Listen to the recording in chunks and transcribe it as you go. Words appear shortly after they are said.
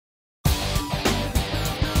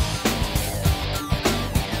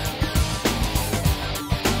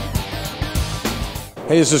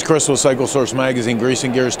Hey, this is Chris with Cycle Source Magazine, Grease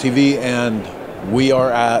and Gears TV, and we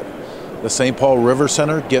are at the St. Paul River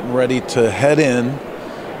Center getting ready to head in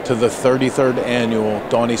to the 33rd annual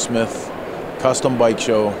Donnie Smith Custom Bike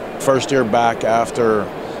Show. First year back after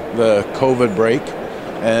the COVID break,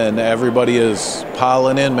 and everybody is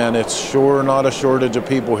piling in, man. It's sure not a shortage of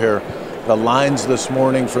people here. The lines this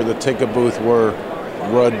morning for the ticket booth were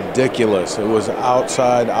ridiculous. It was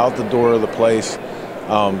outside, out the door of the place.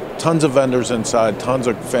 Tons of vendors inside, tons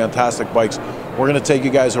of fantastic bikes. We're going to take you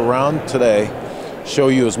guys around today, show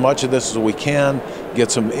you as much of this as we can,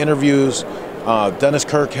 get some interviews. Dennis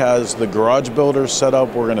Kirk has the garage builders set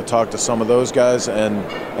up. We're going to talk to some of those guys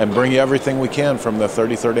and bring you everything we can from the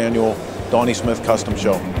 33rd annual Donnie Smith Custom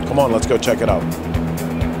Show. Come on, let's go check it out.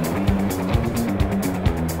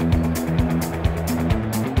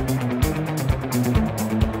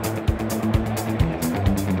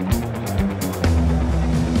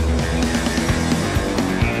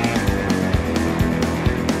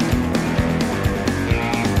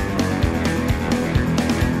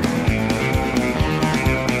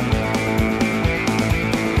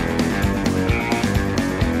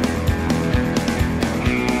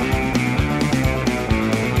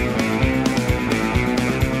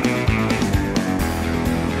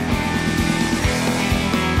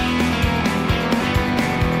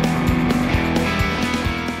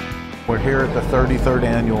 We're here at the 33rd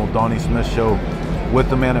annual Donnie Smith Show with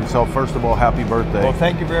the man himself. First of all, happy birthday. Well,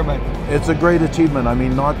 thank you very much. It's a great achievement. I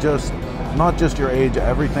mean, not just your age,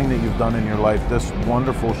 everything that you've done in your life. This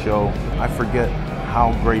wonderful show. I forget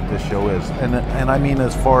how great this show is. And I mean,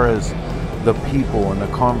 as far as the people and the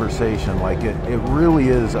conversation, like it really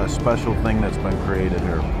is a special thing that's been created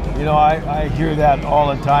here. You know, I hear that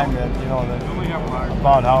all the time, that, you know,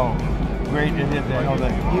 about how great it is. You know,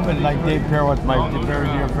 that even like Dave Perrowitz, my very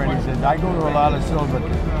dear friend, he said, I go to a lot of shows, but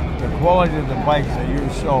the quality of the bikes at your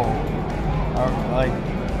show are like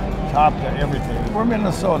top to everything. We're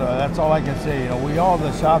Minnesota, that's all I can say. You know, we all,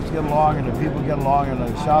 the shops get along and the people get along and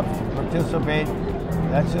the shops participate.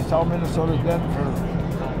 That's just how Minnesota's been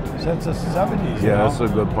since the 70s. Yeah, that's a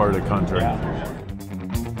good part of the country. Yeah.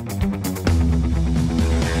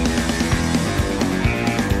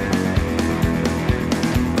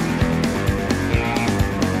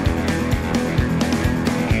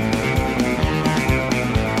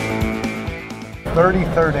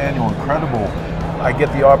 '33rd annual, incredible. I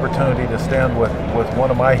get the opportunity to stand with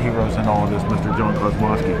one of my heroes in all of this, Mr. John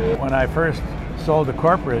Kosmowski. When I first sold to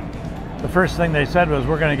corporate, the first thing they said was,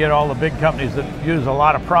 we're going to get all the big companies that use a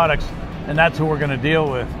lot of products, and that's who we're going to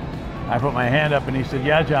deal with. I put my hand up and he said,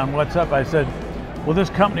 yeah, John, what's up? I said, well, this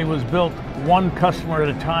company was built one customer at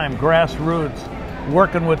a time, grassroots,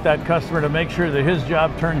 working with that customer to make sure that his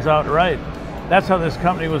job turns out right. That's how this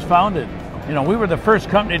company was founded. You know, we were the first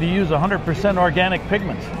company to use 100% organic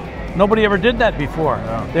pigments. Nobody ever did that before.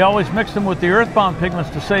 Yeah. They always mixed them with the earthbound pigments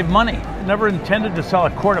to save money. Never intended to sell a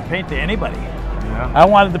quart of paint to anybody. Yeah. I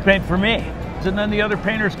wanted the paint for me. And then the other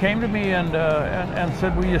painters came to me and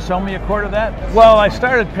said, will you sell me a quart of that? Well, I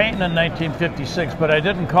started painting in 1956, but I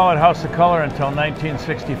didn't call it House of Color until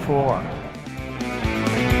 1964.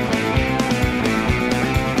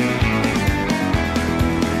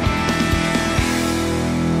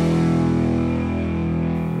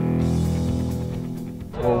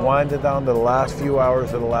 Winded down to the last few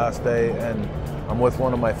hours of the last day, and I'm with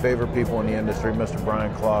one of my favorite people in the industry, Mr.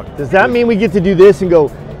 Brian Clock. Does that mean we get to do this and go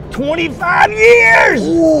 25 years?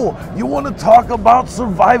 Ooh, you want to talk about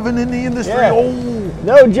surviving in the industry? Yeah. Oh,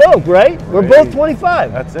 no joke, right? We're both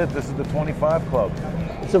 25. That's it. This is the 25 Club.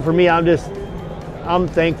 So for me, I'm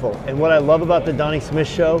thankful. And what I love about the Donnie Smith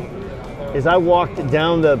Show is I walked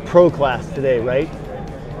down the pro class today, right?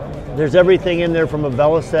 There's everything in there, from a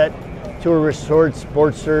Veloset to a restored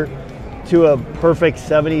Sportster, to a perfect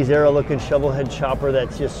 70s era looking shovel head chopper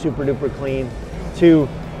that's just super duper clean, to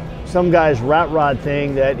some guy's rat rod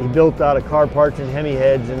thing that he built out of car parts and Hemi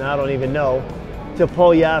heads and I don't even know, to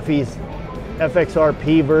Paul Yaffe's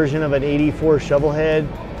FXRP version of an 84 shovel head,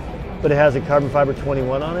 but it has a carbon fiber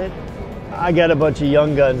 21 on it. I got a bunch of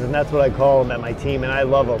young guns, and that's what I call them at my team, and I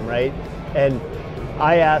love them, right? And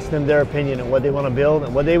I asked them their opinion on what they want to build,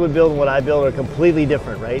 and what they would build and what I build are completely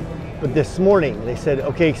different, right? But this morning they said,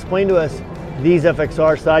 okay, explain to us these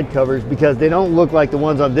FXR side covers, because they don't look like the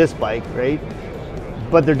ones on this bike, right?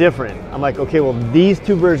 But they're different. I'm like, okay, well, these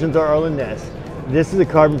two versions are Arlen Ness. This is a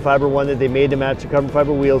carbon fiber one that they made to match the carbon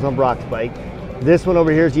fiber wheels on Brock's bike. This one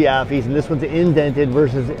over here is the Yaffe's, and this one's indented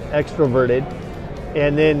versus extroverted.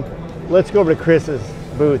 And then let's go over to Chris's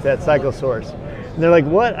booth at Cycle Source. And they're like,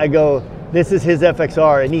 what? I go, this is his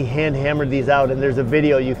FXR, and he hand hammered these out, and there's a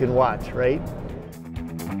video you can watch, right?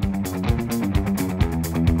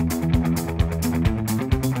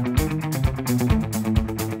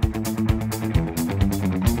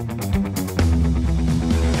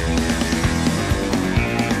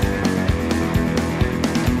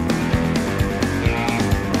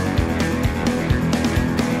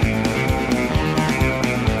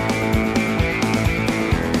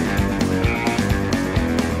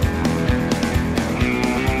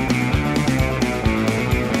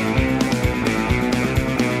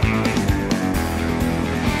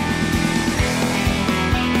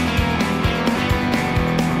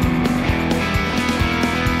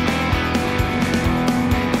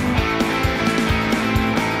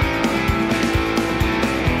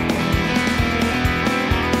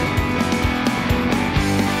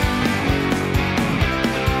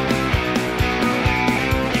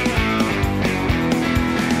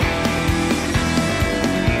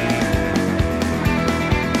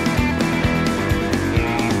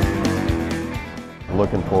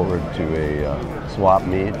 over to a swap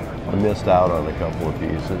meet. I missed out on a couple of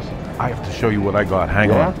pieces. I have to show you what I got. Hang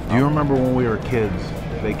Yeah? on. Do you remember when we were kids,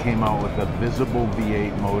 they came out with a visible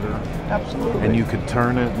V8 motor? Absolutely. And you could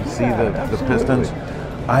turn it and see Yeah, the absolutely. pistons?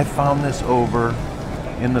 I found this over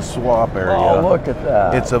in the swap area. Oh, look at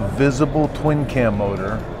that. It's a visible twin cam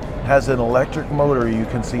motor. Has an electric motor. You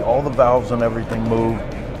can see all the valves and everything move.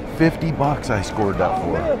 $50 I scored that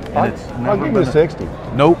for. And it's I'll never give been you 60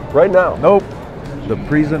 Nope. right now. Nope. The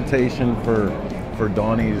presentation for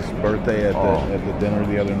Donnie's birthday at the dinner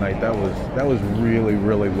the other night, that was really,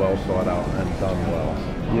 really well thought out and done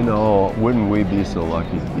well. You know, wouldn't we be so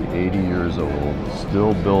lucky to be 80 years old,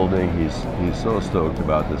 still building? He's so stoked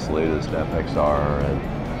about this latest FXR,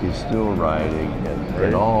 and he's still riding,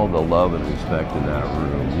 and all the love and respect in that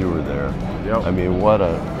room. You were there. Yep. I mean, what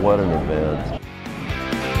an event.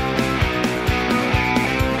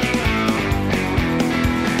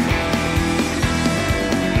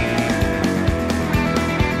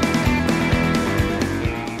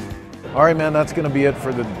 All right, man, that's going to be it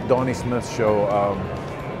for the Donnie Smith show.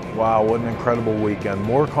 Wow, what an incredible weekend.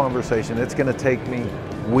 More conversation. It's going to take me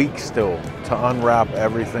weeks still to unwrap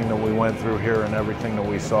everything that we went through here and everything that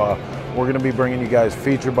we saw. We're going to be bringing you guys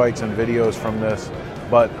feature bites and videos from this,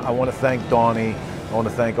 but I want to thank Donnie. I want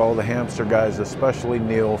to thank all the hamster guys, especially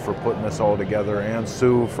Neil for putting this all together, and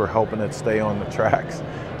Sue for helping it stay on the tracks.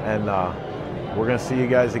 And we're going to see you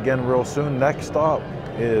guys again real soon. Next stop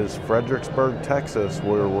is Fredericksburg, Texas,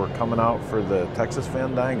 where we're coming out for the Texas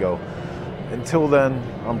Fandango. Until then,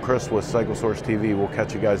 I'm Chris with Cycle Source TV. We'll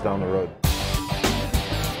catch you guys down the road.